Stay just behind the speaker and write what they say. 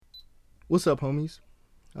What's up, homies?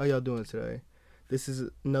 How y'all doing today? This is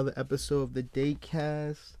another episode of the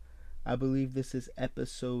Deycast. I believe this is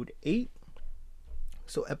episode 8.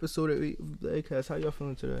 So, episode 8 of the Deycast, how y'all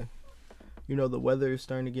feeling today? You know, the weather is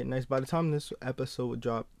starting to get nice. By the time this episode would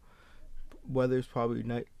drop, weather's probably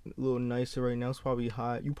a little nicer right now. It's probably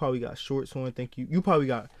hot. You probably got shorts on. Thank you. You probably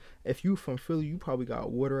got, if you from Philly, you probably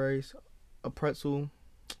got water ice, a pretzel.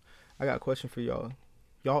 I got a question for y'all.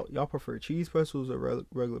 Y'all prefer cheese pretzels or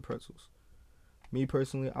regular pretzels? Me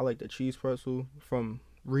personally, I like the cheese pretzel from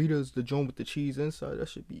Rita's, the joint with the cheese inside. That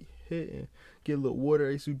should be hitting. Get a little water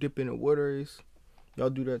ice. You dip in the water ice. Y'all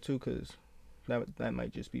do that too, cause that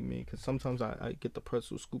might just be me. Cause sometimes I get the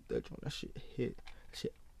pretzel, scoop that joint. That shit hit. That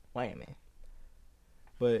shit whamming.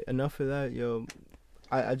 But enough of that, yo.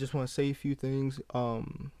 I just want to say a few things.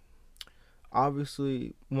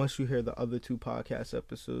 Obviously, once you hear the other two podcast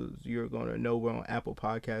episodes, you're gonna know we're on Apple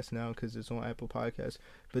Podcasts now because it's on Apple Podcasts.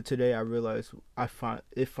 But today I realized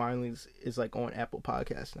it finally is like on Apple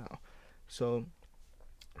Podcasts now. So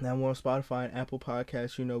now we're on Spotify and Apple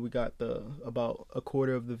Podcasts. You know, we got about a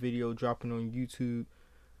quarter of the video dropping on YouTube.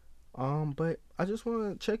 But I just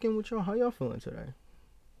want to check in with y'all. How y'all feeling today?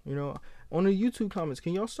 You know, on the YouTube comments,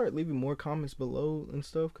 can y'all start leaving more comments below and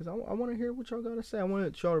stuff? Because I want to hear what y'all got to say. I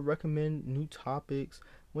want y'all to recommend new topics.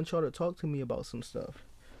 I want y'all to talk to me about some stuff.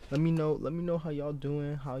 Let me know how y'all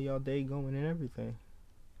doing, how y'all day going, and everything.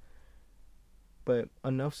 But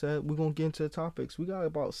enough said, we're going to get into the topics. We got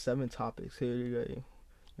about 7 topics here today. You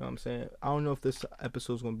know what I'm saying? I don't know if this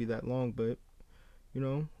episode's going to be that long, but, you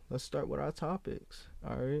know, let's start with our topics.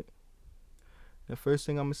 All right? The first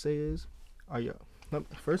thing I'm going to say is,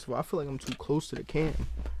 first of all, I feel like I'm too close to the cam.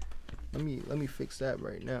 Let me fix that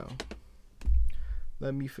right now.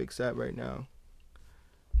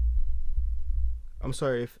 I'm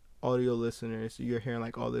sorry if audio listeners, you're hearing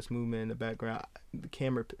like all this movement in the background. The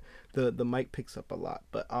camera, the mic picks up a lot.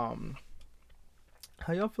 But how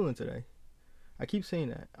y'all feeling today? I keep saying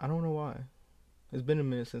that. I don't know why. It's been a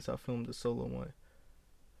minute since I filmed the solo one.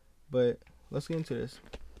 But let's get into this.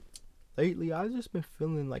 Lately, I've just been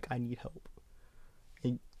feeling like I need help.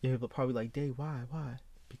 And you're probably like, Day, why?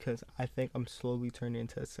 Because I think I'm slowly turning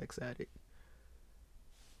into a sex addict.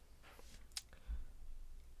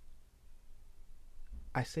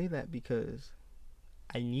 I say that because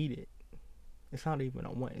I need it. It's not even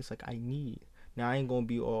a want. It's like I need. Now, I ain't going to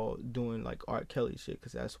be all doing like R. Kelly shit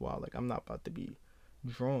because that's wild. Like, I'm not about to be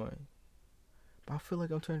drawing. But I feel like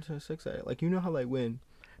I'm turning into a sex addict. Like, you know how like when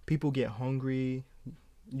people get hungry,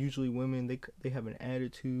 usually women, they have an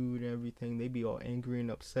attitude and everything. They be all angry and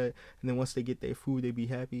upset, and then once they get their food, they be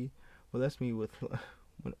happy. Well, that's me with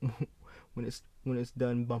when it's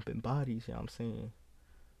done bumping bodies. You know what I'm saying?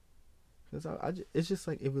 Cause it's just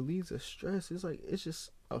like it relieves the stress. It's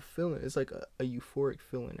just a feeling. It's like a euphoric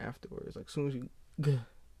feeling afterwards. Like as soon as you,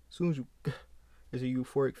 it's a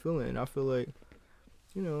euphoric feeling. And I feel like,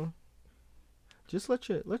 you know, just let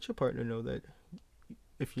your partner know that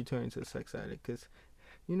if you turn into a sex addict, cause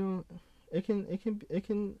you know, it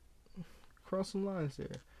can cross some lines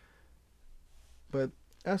there. But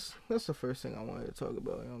that's the first thing I wanted to talk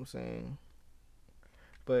about, you know what I'm saying?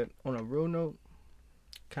 But on a real note,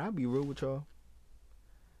 can I be real with y'all?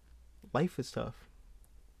 Life is tough.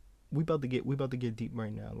 We about to get deep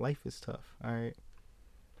right now. Life is tough, alright?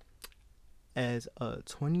 As a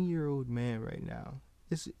 20-year-old man right now,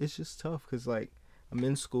 it's just tough because like I'm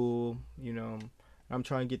in school, you know, I'm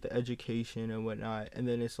trying to get the education and whatnot, and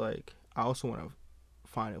then it's like I also want to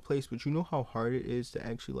find a place, but you know how hard it is to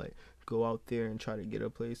actually like go out there and try to get a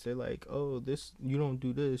place. They're like, oh, this, you don't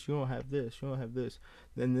do this, you don't have this,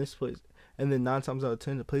 then this place, and then 9 times out of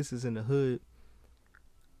 10 the places in the hood,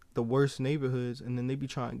 the worst neighborhoods, and then they be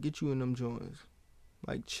trying to get you in them joints.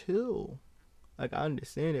 Like, chill. Like, I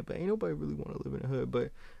understand it, but ain't nobody really want to live in the hood,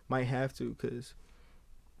 but might have to, because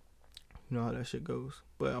you know how that shit goes.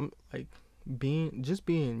 But I'm like,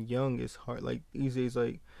 being young is hard. Like these days,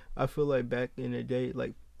 like I feel like back in the day,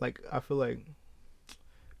 like I feel like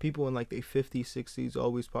people in like their 50s, 60s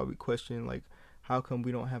always probably question like, how come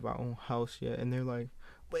we don't have our own house yet? And they're like,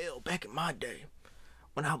 well, back in my day,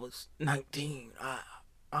 when I was 19,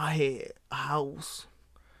 I had a house,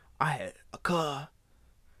 I had a car,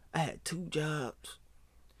 I had 2 jobs,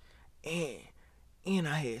 and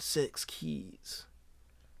I had 6 kids.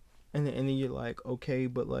 And then you're like, okay,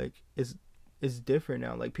 but like it's different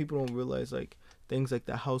now. Like people don't realize like things like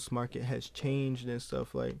the house market has changed and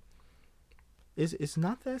stuff. Like it's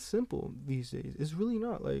not that simple these days. It's really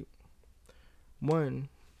not. Like, one,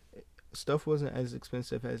 stuff wasn't as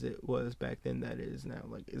expensive as it was back then that it is now.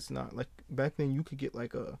 Like it's not like back then you could get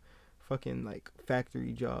like a fucking like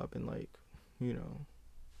factory job and like, you know,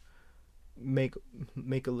 make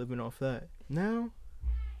a living off that. Now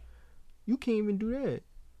you can't even do that.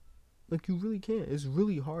 Like, you really can't. It's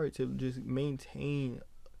really hard to just maintain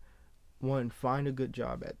find a good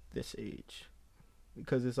job at this age,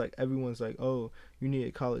 because it's like everyone's like, oh, you need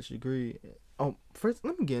a college degree. Oh, first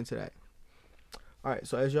let me get into that. All right,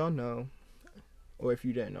 so as y'all know, or if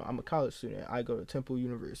you didn't know, I'm a college student. I go to Temple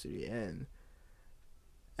University, and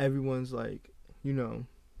everyone's like,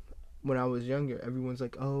 when I was younger, everyone's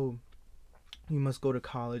like, oh, you must go to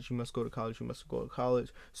college, you must go to college, you must go to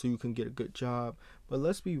college so you can get a good job. But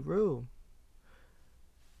let's be real.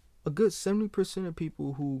 A good 70% of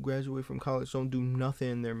people who graduate from college don't do nothing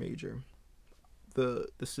in their major. The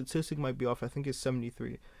statistic might be off. I think it's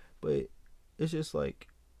 73. But it's just like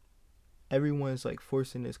everyone's like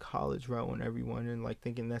forcing this college route on everyone and like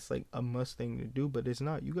thinking that's like a must thing to do, but it's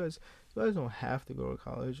not. You guys don't have to go to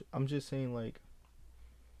college. I'm just saying, like,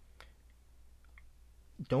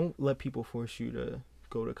 don't let people force you to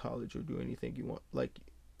go to college or do anything you want, like,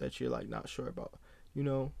 that you're like not sure about.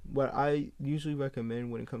 What I usually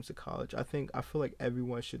recommend when it comes to college, I feel like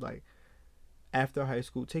everyone should, like, after high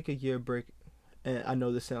school, take a year break. And I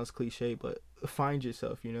know this sounds cliche, but find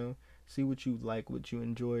yourself, see what you like, what you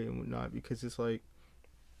enjoy and whatnot, because it's like,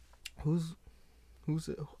 how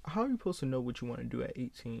are you supposed to know what you want to do at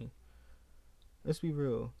 18? Let's be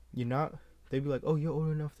real. You're not. They be like, oh, you're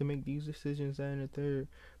old enough to make these decisions, that and the third,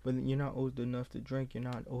 but you're not old enough to drink. You're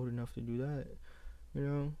not old enough to do that,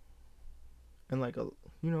 And like,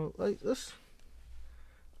 like let's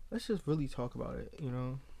just really talk about it,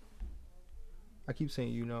 I keep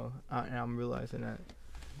saying, and I'm realizing that,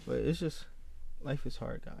 but it's just, life is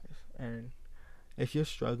hard, guys. And if you're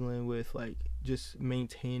struggling with like just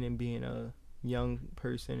maintaining being a young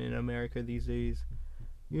person in America these days,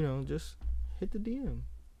 just hit the DM.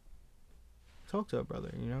 Talk to a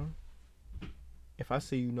brother, If I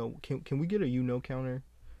say can we get a counter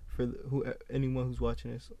for anyone who's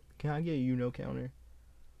watching this? Can I get a counter?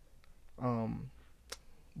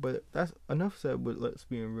 But that's enough said with let's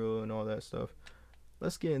being real and all that stuff.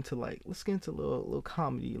 Let's get into a little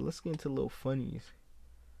comedy. Let's get into little funnies.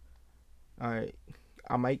 All right,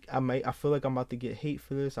 I feel like I'm about to get hate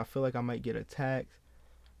for this. I feel like I might get attacked.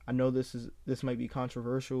 I know this might be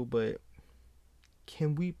controversial, but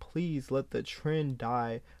can we please let the trend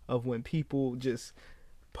die of when people just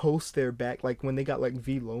post their back, like when they got like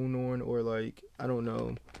V-Lone on, or like, I don't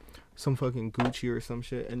know, some fucking Gucci or some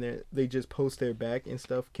shit, and they just post their back and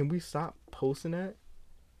stuff? Can we stop posting that?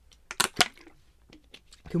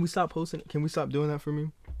 Can we stop doing that for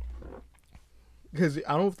me? Because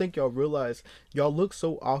I don't think y'all realize, y'all look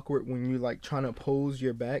so awkward when you like trying to pose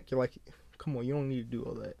your back. You're like, come on, you don't need to do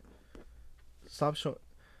all that. Stop showing.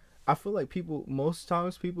 I feel like most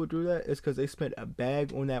times people do that is because they spent a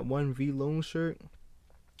bag on that one V-Lone shirt,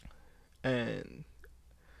 and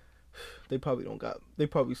they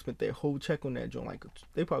probably spent their whole check on that joint. Like,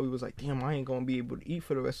 they probably was like, damn, I ain't gonna be able to eat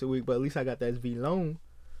for the rest of the week, but at least I got that V-Lone.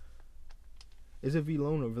 Is it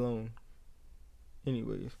V-Lone or V-Lone?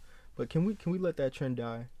 Anyways, but can we let that trend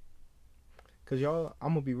die? Cause y'all, I'm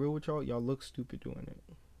gonna be real with y'all look stupid doing it.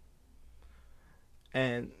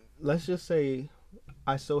 And let's just say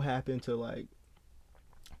I so happen to like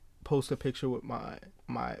post a picture with my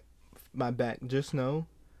back. Just know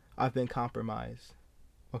I've been compromised.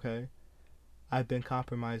 Okay? I've been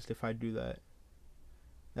compromised if I do that.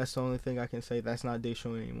 That's the only thing I can say. That's not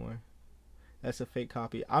Deycast anymore. That's a fake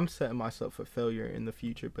copy. I'm setting myself for failure in the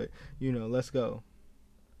future, but let's go.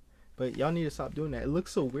 But y'all need to stop doing that. It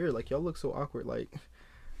looks so weird. Like, y'all look so awkward. Like,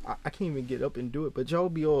 I can't even get up and do it, but y'all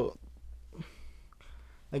be all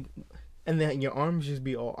like, and then your arms just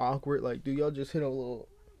be all awkward. Like, do y'all just hit a little,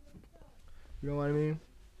 you know what I mean?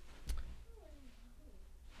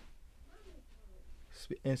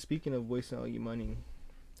 And speaking of wasting all your money,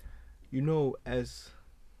 as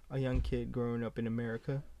a young kid growing up in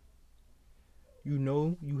America,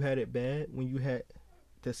 you had it bad when you had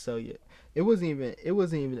to sell it. It wasn't even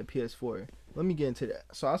a PS4. Let me get into that.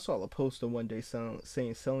 So I saw a poster one day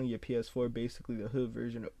saying selling your PS4 basically the hood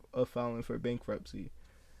version of filing for bankruptcy.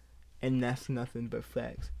 And that's nothing but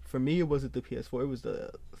facts. For me, it wasn't the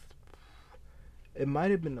PS4. It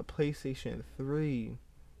might have been the PlayStation 3.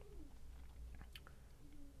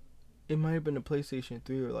 It might have been the PlayStation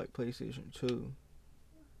 3 or like PlayStation 2.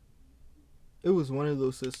 It was one of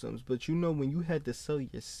those systems. But when you had to sell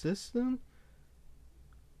your system,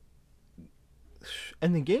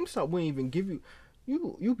 and the GameStop wouldn't even give you,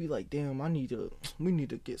 you'd be like, damn, we need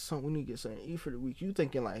to get something to eat for the week. You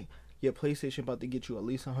thinking like your PlayStation about to get you at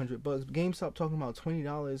least $100. GameStop talking about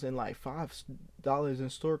 $20 and like $5 in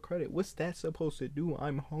store credit. What's that supposed to do?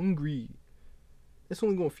 I'm hungry. It's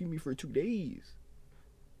only gonna feed me for 2 days.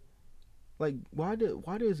 Like, why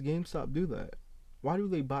does GameStop do that? Why do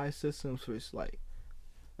they buy systems for like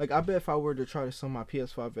I bet if I were to try to sell my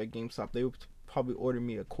PS5 at GameStop, they would probably order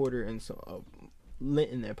me a quarter and some lint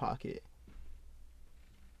in their pocket.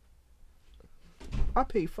 I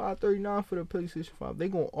paid $539 for the PlayStation 5. They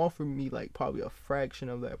gonna offer me like probably a fraction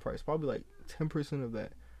of that price, probably like 10% of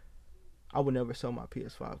that. I would never sell my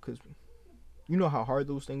PS5 because you know how hard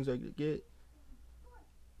those things are to get.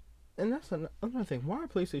 And that's another thing. Why are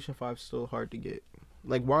PlayStation 5 still hard to get?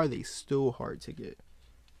 Like, why are they still hard to get?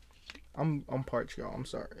 I'm parched, y'all. I'm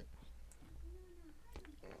sorry.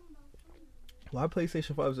 Why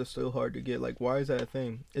PlayStation 5s are still hard to get? Like, why is that a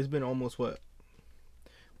thing? It's been almost what,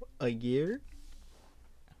 a year?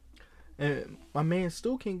 And my man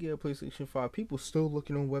still can't get a PlayStation 5. People still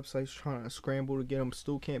looking on websites trying to scramble to get them.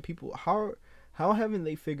 Still can't. People, how haven't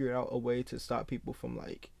they figured out a way to stop people from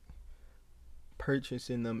like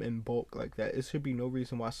purchasing them in bulk like that? It should be no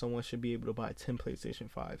reason why someone should be able to buy 10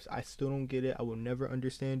 PlayStation 5s. I still don't get it. I will never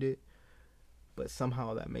understand it. But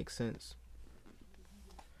somehow that makes sense.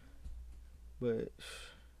 But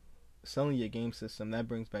selling your game system, that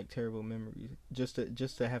brings back terrible memories. Just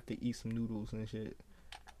to have to eat some noodles and shit.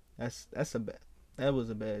 That was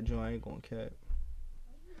a bad joint. I ain't gonna cap.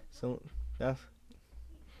 So that's,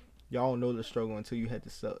 y'all don't know the struggle until you had to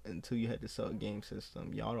sell a game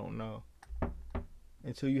system. Y'all don't know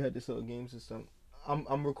until you had to sell a game system.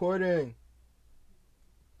 I'm recording.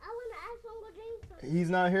 I wanna ask him what game. He's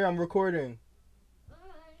not here. I'm recording.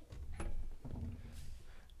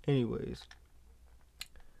 Anyways,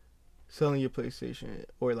 selling your PlayStation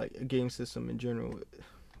or like a game system in general,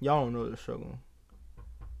 y'all don't know the struggle.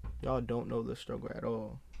 Y'all don't know the struggle at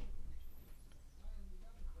all.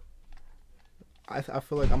 I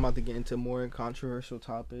feel like I'm about to get into more controversial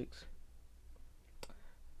topics.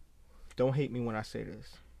 Don't hate me when I say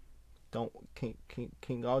this. Can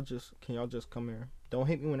y'all just come here? Don't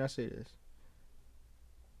hate me when I say this.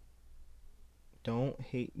 Don't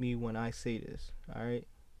hate me when I say this. All right.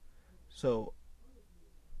 So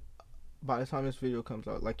by the time this video comes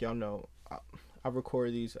out, like y'all know, I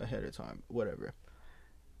record these ahead of time. Whatever.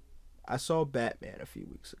 I saw Batman a few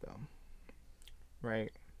weeks ago,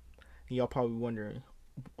 right? And y'all probably wondering,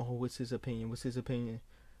 oh, what's his opinion? What's his opinion?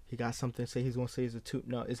 He got something to say. He's gonna say it's a 2.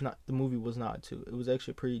 No, it's not. The movie was not a 2. It was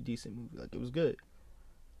actually a pretty decent movie. Like, it was good.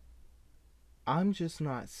 I'm just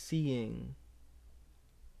not seeing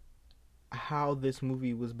how this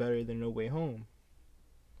movie was better than No Way Home.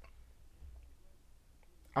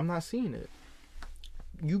 I'm not seeing it.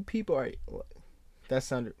 You people are. That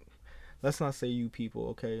sounded. Let's not say you people,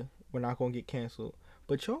 okay? We're not gonna get canceled.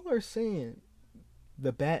 But y'all are saying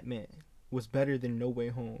the Batman was better than No Way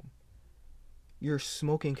Home. You're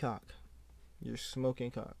smoking cock. You're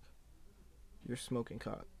smoking cock. You're smoking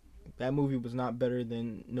cock. That movie was not better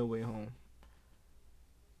than No Way Home.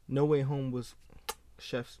 No Way Home was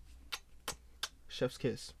chef's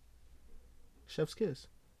kiss. Chef's kiss.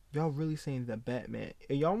 Y'all really saying that Batman.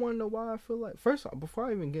 And y'all want to know why I feel like... First off, before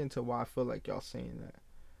I even get into why I feel like y'all saying that,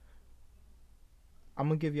 I'm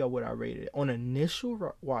going to give y'all what I rated it. On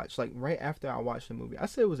initial watch, like right after I watched the movie, I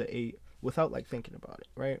said it was an 8 without like thinking about it,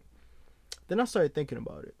 right? Then I started thinking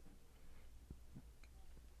about it.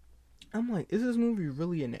 I'm like, is this movie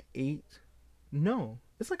really an 8? No.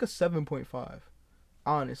 It's like a 7.5.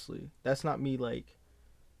 Honestly. That's not me like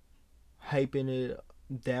hyping it,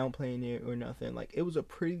 downplaying it or nothing. Like, it was a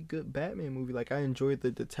pretty good Batman movie. Like, I enjoyed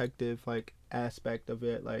the detective like aspect of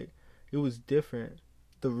it. Like, it was different.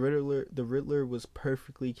 The Riddler was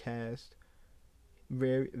perfectly cast.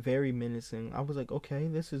 Very, very menacing. I was like, okay,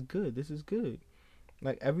 this is good. This is good.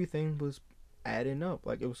 Like, everything was adding up.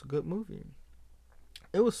 Like, it was a good movie.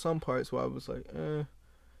 It was some parts where I was like,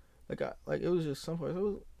 like it was just some parts. It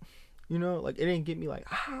was, you know, like it didn't get me like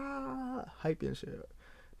hype and shit.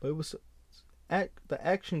 But it was, the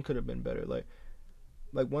action could have been better. Like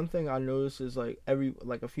one thing I noticed is like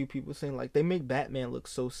a few people saying like they make Batman look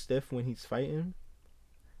so stiff when he's fighting,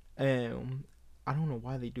 and I don't know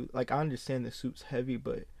why they do. Like, I understand the suit's heavy,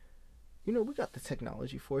 but you know we got the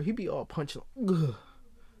technology for it. He be all punching.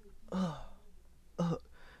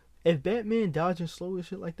 If Batman dodging slow and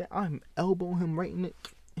shit like that, I'm elbowing him right in it,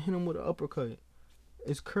 hit him with an uppercut.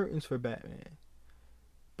 It's curtains for Batman.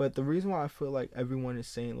 But the reason why I feel like everyone is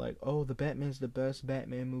saying like, oh, the Batman's the best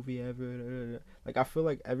Batman movie ever, like I feel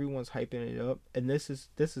like everyone's hyping it up, and this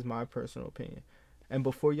is my personal opinion. And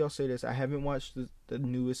before y'all say this, I haven't watched the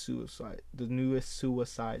newest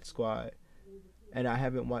Suicide Squad, and I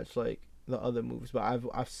haven't watched like the other movies, but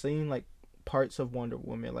I've seen like parts of Wonder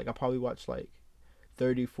Woman. Like I probably watched like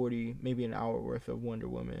 30, 40, maybe an hour worth of Wonder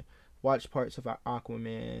Woman. watched parts of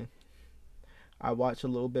Aquaman. I watched a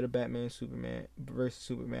little bit of Batman Superman versus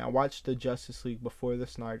Superman. I watched the Justice League before the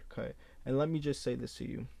Snyder Cut. And let me just say this to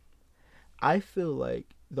you. I feel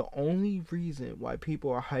like the only reason why people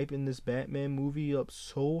are hyping this Batman movie up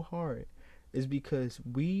so hard is because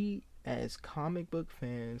we, as comic book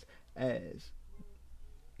fans, as,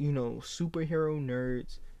 superhero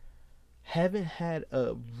nerds, haven't had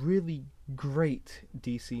a really great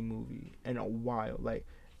DC movie in a while. Like,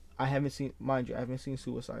 I haven't seen, mind you, I haven't seen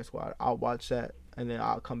Suicide Squad. I'll watch that and then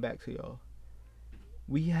I'll come back to y'all.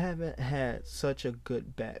 We haven't had such a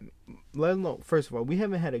good Batman. Let alone, first of all, we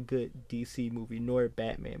haven't had a good DC movie nor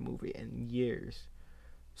Batman movie in years.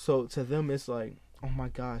 So to them, it's like, oh my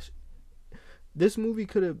gosh, this movie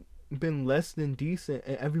could have been less than decent,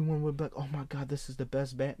 and everyone would be like, oh my god, this is the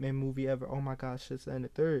best Batman movie ever. Oh my gosh, this and the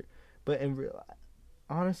third. But in real,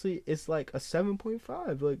 honestly, it's like a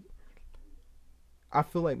 7.5. Like, I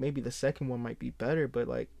feel like maybe the second one might be better, but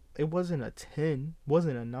like, it wasn't a 10,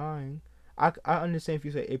 wasn't a 9. I understand if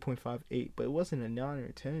you say 8.58, but it wasn't a 9 or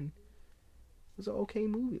a 10. It was an okay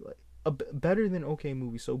movie, like better than okay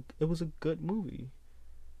movie. So it was a good movie.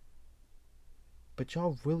 But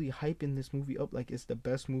y'all really hyping this movie up like it's the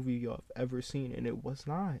best movie y'all have ever seen, and it was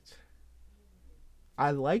not. I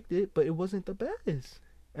liked it, but it wasn't the best.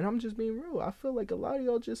 And I'm just being real. I feel like a lot of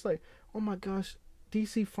y'all just like, oh my gosh,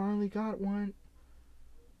 DC finally got one.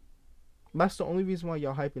 That's the only reason why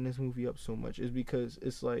y'all hyping this movie up so much, is because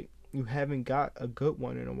it's like you haven't got a good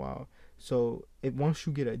one in a while. So once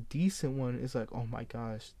you get a decent one, it's like, oh my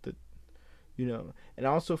gosh, And I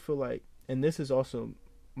also feel like, and this is also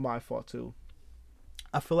my fault too,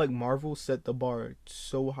 I feel like Marvel set the bar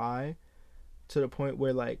so high to the point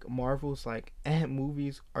where like Marvel's like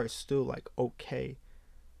movies are still like okay.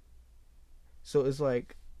 So it's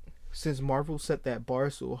like, since Marvel set that bar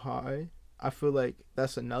so high, I feel like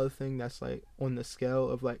that's another thing that's like on the scale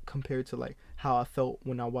of like compared to like how I felt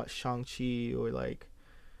when I watched Shang-Chi,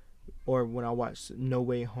 or when I watched No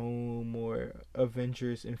Way Home or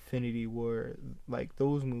Avengers Infinity War, like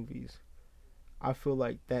those movies. I feel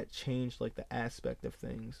like that changed like the aspect of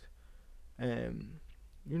things. And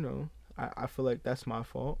I feel like that's my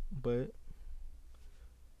fault, but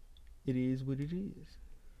it is what it is.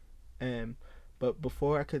 And but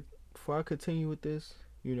before I continue with this,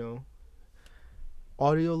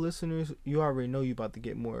 audio listeners, you already know you about to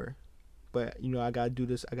get more. But I gotta do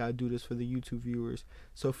this for the YouTube viewers.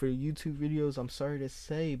 So for the YouTube videos, I'm sorry to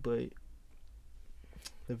say, but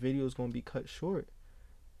the video is gonna be cut short.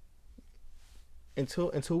 Until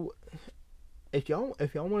if y'all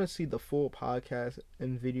want to see the full podcast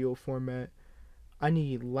in video format, I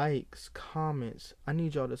need likes, comments. I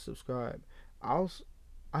need y'all to subscribe.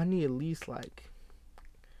 I need at least like,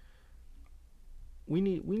 we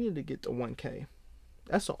need to get to 1K.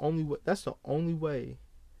 That's the only way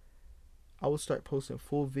I will start posting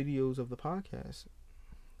full videos of the podcast.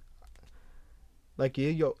 Like,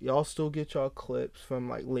 yeah, y'all still get y'all clips from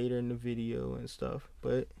like later in the video and stuff,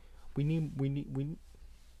 but we need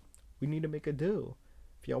to make a deal.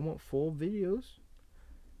 If y'all want full videos,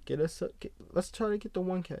 let's try to get the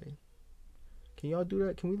 1K. Can y'all do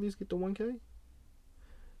that? Can we at least get the 1K?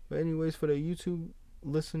 But anyways, for the YouTube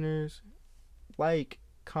listeners, like,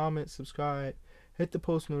 comment, subscribe, hit the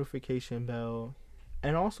post notification bell,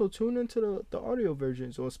 and also tune into the audio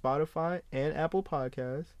versions on Spotify and Apple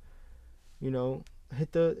Podcasts.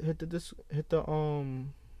 Hit the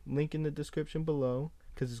link in the description below,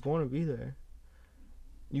 because it's going to be there.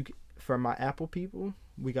 For my Apple people,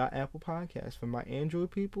 we got Apple Podcasts. For my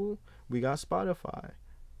Android people, we got Spotify.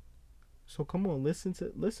 So come on, listen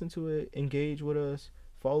to it, engage with us,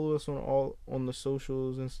 follow us on the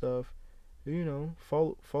socials and stuff.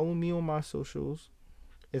 Follow me on my socials.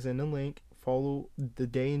 It's in the link. Follow the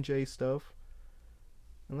Day and J stuff,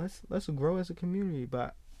 and let's grow as a community.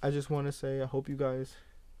 But I just want to say, I hope you guys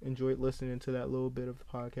enjoyed listening to that little bit of the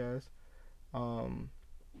podcast.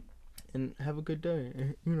 And have a good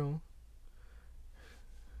day.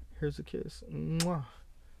 Here's a kiss. Mwah.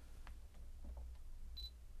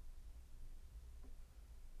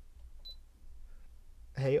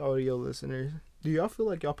 Hey, audio listeners, do y'all feel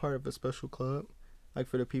like y'all part of a special club? Like,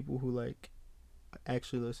 for the people who like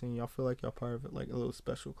actually listen, y'all feel like y'all part of it, like a little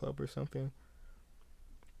special club or something?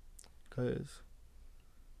 Cause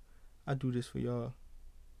I do this for y'all.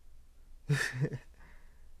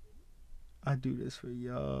 I do this for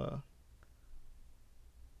y'all.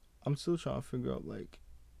 I'm still trying to figure out like,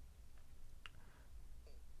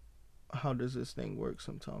 how does this thing work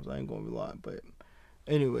sometimes. I ain't gonna lie, but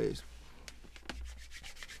anyways,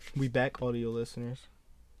 we back, audio listeners.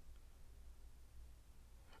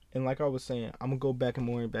 And like I was saying, I'm gonna go back and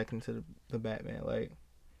more back into the Batman.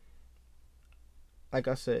 Like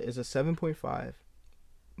I said, it's a 7.5.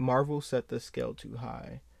 Marvel set the scale too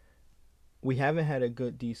high. We haven't had a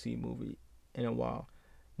good DC movie in a while.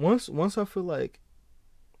 Once I feel like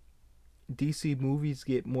DC movies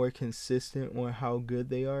get more consistent on how good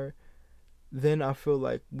they are, then I feel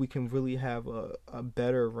like we can really have a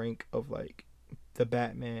better rank of like the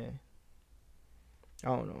Batman. I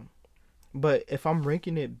don't know. But if I'm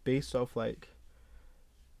ranking it based off like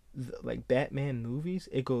Batman movies,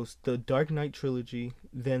 it goes the Dark Knight trilogy,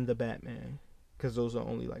 then the Batman, because those are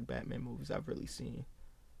only like Batman movies I've really seen.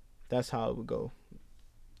 That's how it would go.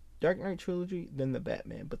 Dark Knight trilogy, then the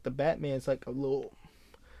Batman. But the Batman's like a little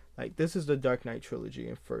like this is the Dark Knight trilogy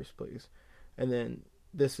in first place, and then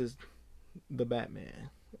this is the Batman.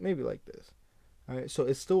 Maybe like this. All right, so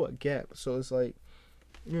it's still a gap. So it's like,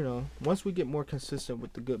 once we get more consistent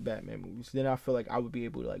with the good Batman movies, then I feel like I would be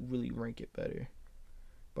able to like really rank it better.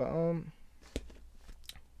 But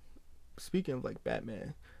speaking of like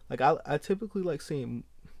Batman, like I typically like seeing,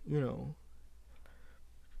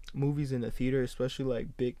 movies in the theater, especially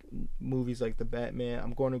like big movies like the Batman.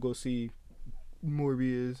 I'm going to go see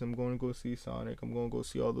Morbius. I'm going to go see Sonic. I'm going to go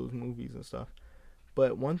see all those movies and stuff.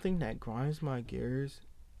 But one thing that grinds my gears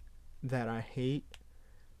that I hate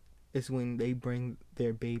is when they bring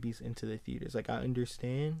their babies into the theaters. Like, I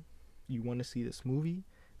understand you want to see this movie,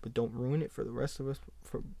 but don't ruin it for the rest of us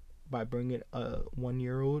by bringing a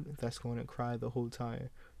 1-year-old that's going to cry the whole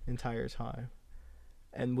entire time.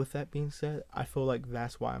 And with that being said, I feel like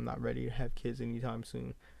that's why I'm not ready to have kids anytime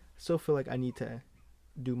soon. I still feel like I need to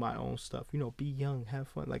do my own stuff. Be young, have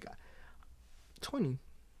fun. Like, 20.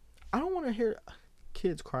 I don't want to hear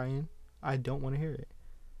kids crying. I don't want to hear it.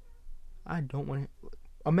 I don't want to.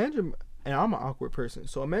 Imagine, and I'm an awkward person,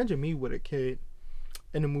 so imagine me with a kid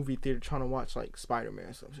in a movie theater trying to watch like Spider-Man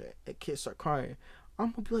or some shit, and kids start crying.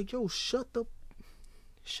 I'm gonna be like, yo, shut up,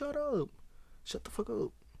 shut the fuck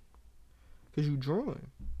up, cause you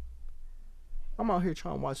drawing. I'm out here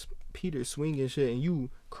trying to watch Peter swing and shit, and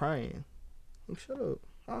you crying. Like, shut up.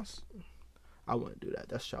 I wouldn't do that.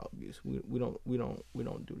 That's child abuse. We don't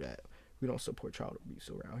do that. We don't support child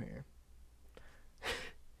abuse around here.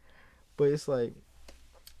 But it's like,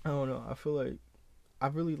 I don't know. I feel like I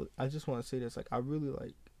just want to say this. Like, I really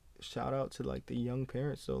like shout out to like the young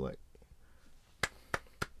parents. So like,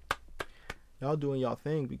 y'all doing y'all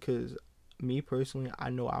thing, because me personally, I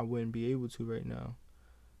know I wouldn't be able to right now.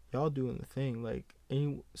 Y'all doing the thing. Like,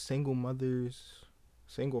 any single mothers,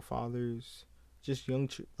 single fathers, just young,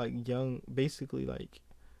 basically like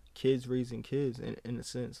kids raising kids. In a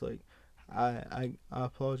sense, like I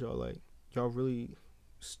applaud y'all. Like, y'all really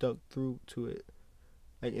stuck through to it.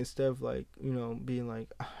 Like, instead of like, being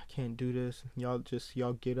like, I can't do this,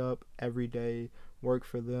 y'all get up every day, work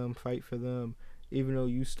for them, fight for them, even though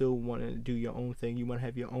you still want to do your own thing. You want to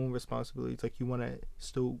have your own responsibilities. Like, you want to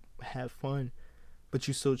still have fun, but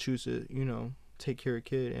you still choose to, take care of a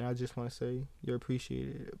kid. And I just want to say you're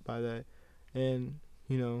appreciated by that. And,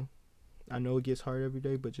 I know it gets hard every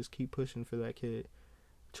day, but just keep pushing for that kid.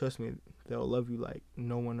 Trust me, they'll love you like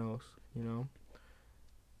no one else,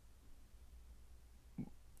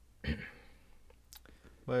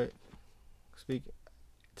 But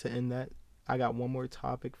to end that, I got one more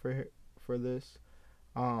topic for this.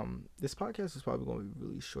 This podcast is probably going to be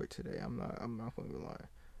really short today. I'm not going to lie.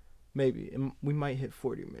 Maybe we might hit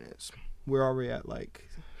 40 minutes. We're already at like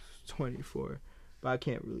 24, but I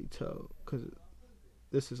can't really tell because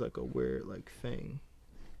this is like a weird like thing.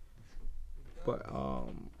 But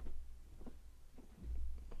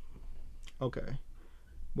okay,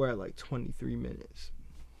 we're at like 23 minutes.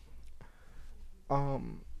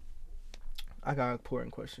 I got an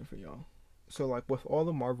important question for y'all. So, like, with all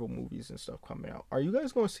the Marvel movies and stuff coming out, are you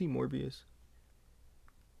guys going to see Morbius?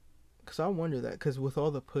 Because I wonder that. Because with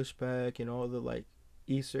all the pushback and all the, like,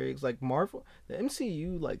 Easter eggs, like, Marvel, the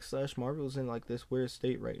MCU, like, / Marvel's in, like, this weird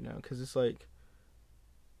state right now. Because it's like,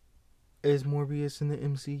 is Morbius in the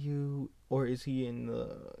MCU? Or is he in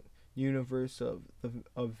the universe of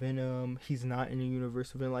Venom? He's not in the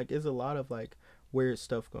universe of Venom. Like, there's a lot of, like, weird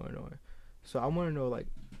stuff going on. So I want to know, like,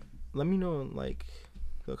 let me know in, like,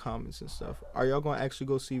 the comments and stuff. Are y'all going to actually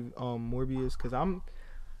go see Morbius? Because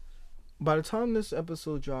by the time this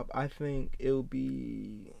episode drop, I think it'll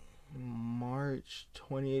be March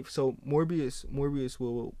 28th. So Morbius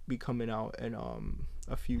will be coming out in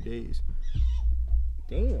a few days.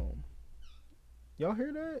 Damn. Y'all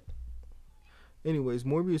hear that? Anyways,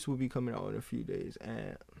 Morbius will be coming out in a few days.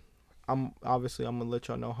 And I'm going to let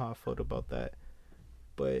y'all know how I felt about that.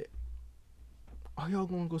 But are y'all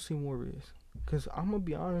going to go see Morbius? Because I'm going to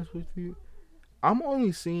be honest with you, I'm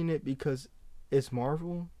only seeing it because it's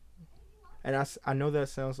Marvel, and I know that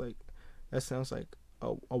sounds like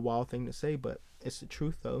a wild thing to say, but it's the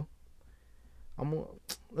truth though. I'm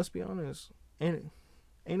let's be honest, ain't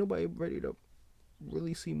nobody ready to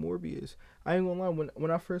really see Morbius. I ain't gonna lie,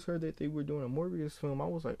 when I first heard that they were doing a Morbius film, I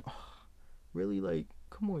was like, oh, really? Like,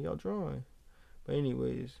 come on, y'all drawing. But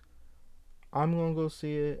anyways, I'm gonna go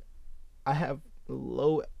see it. I have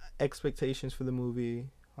low expectations for the movie,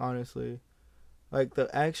 honestly. Like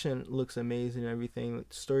the action looks amazing and everything. Like,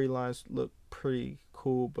 storylines look pretty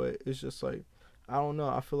cool, but it's just like I don't know.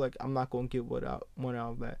 I feel like I'm not gonna get what out one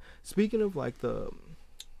out of that. Speaking of like the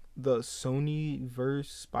Sony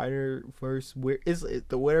verse, Spider verse, where is it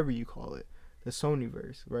the whatever you call it, the Sony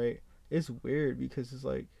verse, right? It's weird because it's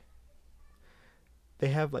like they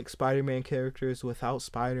have like Spider-Man characters without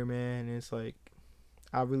Spider-Man, and it's like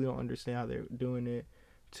I really don't understand how they're doing it.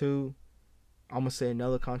 Two, I'm gonna say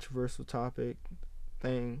another controversial topic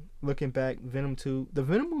thing. Looking back, Venom 2, the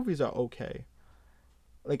Venom movies are okay.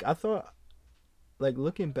 Like I thought, like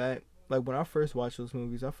looking back, like when I first watched those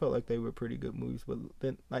movies, I felt like they were pretty good movies. But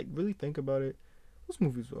then, like really think about it, those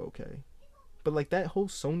movies were okay. But like that whole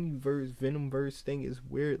Sony verse, Venom verse thing is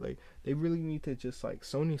weird. Like they really need to just like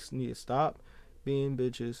Sony need to stop being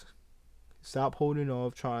bitches, stop holding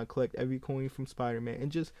off trying to collect every coin from Spider-Man,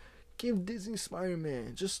 and just give Disney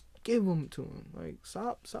Spider-Man. Just give them to him. Like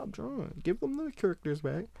stop drawing. Give them their characters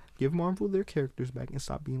back. Give Marvel their characters back and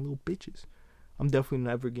stop being little bitches. I'm definitely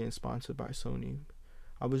never getting sponsored by Sony.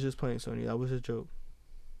 I was just playing Sony. That was a joke.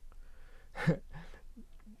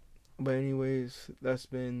 But anyways, that's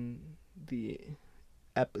been the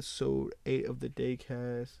episode 8 of the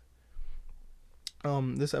Deycast.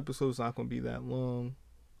 This episode's not gonna be that long.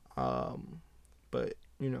 But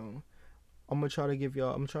you know, I'm gonna try to give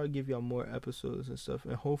y'all more episodes and stuff,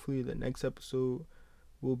 and hopefully the next episode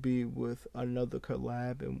will be with another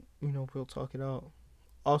collab, and you know we'll talk it out.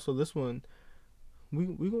 Also, this one we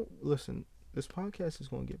gonna listen. This podcast is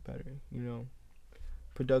gonna get better. You know,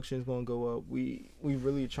 production's gonna go up. We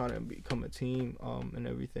really trying to become a team, and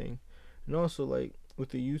everything, and also like with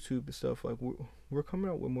the YouTube and stuff, like we're coming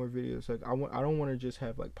out with more videos. Like I don't want to just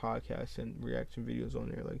have like podcasts and reaction videos on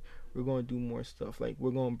there. Like we're gonna do more stuff. Like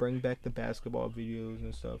we're gonna bring back the basketball videos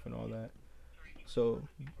and stuff and all that. So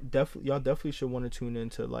y'all definitely should want to tune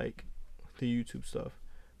into like the YouTube stuff.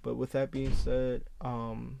 But with that being said,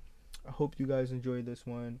 I hope you guys enjoyed this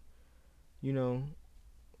one. You know,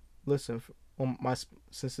 listen on my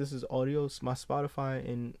since this is audio, my Spotify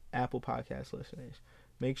and Apple Podcast listeners,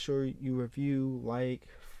 make sure you review, like,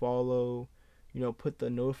 follow, you know, put the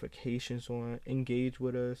notifications on, engage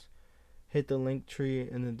with us, hit the link tree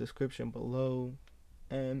in the description below,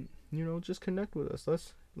 and you know just connect with us.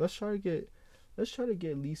 Let's try to get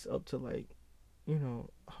at least up to like, you know,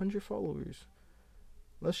 100 followers.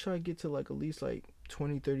 Let's try to get to like at least like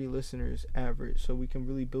 20-30 listeners average, so we can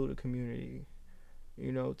really build a community.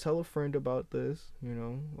 You know, tell a friend about this, you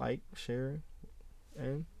know, like, share,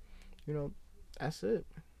 and you know, that's it.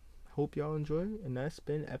 Hope y'all enjoy, and that's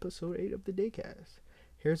been episode 8 of the Deycast.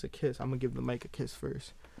 Here's a kiss. I'm gonna give the mic a kiss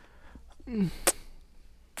first. Y'all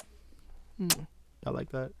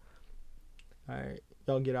like that? Alright,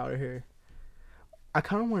 y'all get out of here. I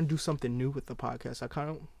kind of want to do something new with the podcast.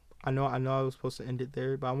 I know I was supposed to end it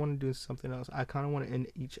there, but I want to do something else. I kind of want to end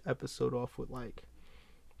each episode off with like,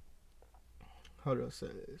 how do I say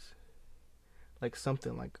this? Like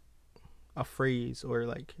something like a phrase or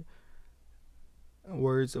like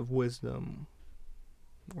words of wisdom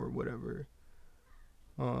or whatever.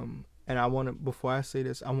 And I want to, before I say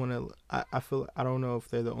this, I feel, I don't know if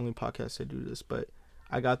they're the only podcast that do this, but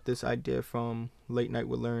I got this idea from Late Night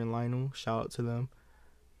with Larry and Lionel. Shout out to them.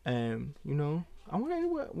 And, you know, I want to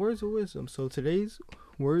end with words of wisdom. So today's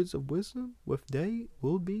words of wisdom with Day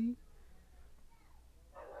will be,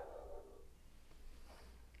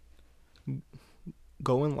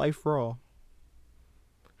 go in life raw.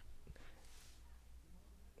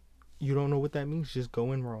 You don't know what that means? Just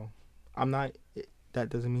go in raw. That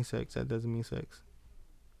doesn't mean sex. That doesn't mean sex.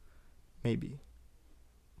 Maybe.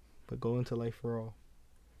 But go into life raw.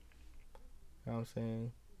 You know what I'm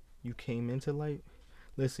saying? You came into life.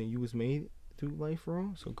 Listen, you was made through life raw,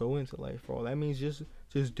 so go into life raw. That means just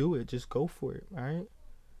do it. Just go for it, alright?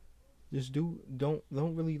 Just don't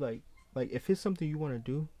really like if it's something you want to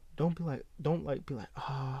do, don't be like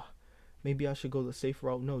maybe I should go the safe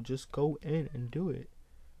route. No, just go in and do it.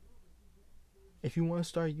 If you want to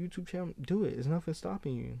start a YouTube channel, do it. There's nothing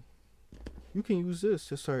stopping you. You can use this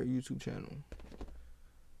to start a YouTube channel.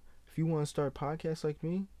 If you want to start a podcast like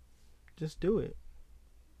me, just do it.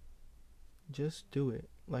 Just do it,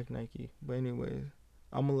 like Nike. But anyways,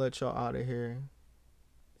 I'm gonna let y'all out of here,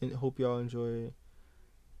 and hope y'all enjoy it.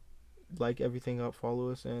 Like everything up, follow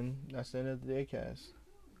us, and that's the end of the Daycast.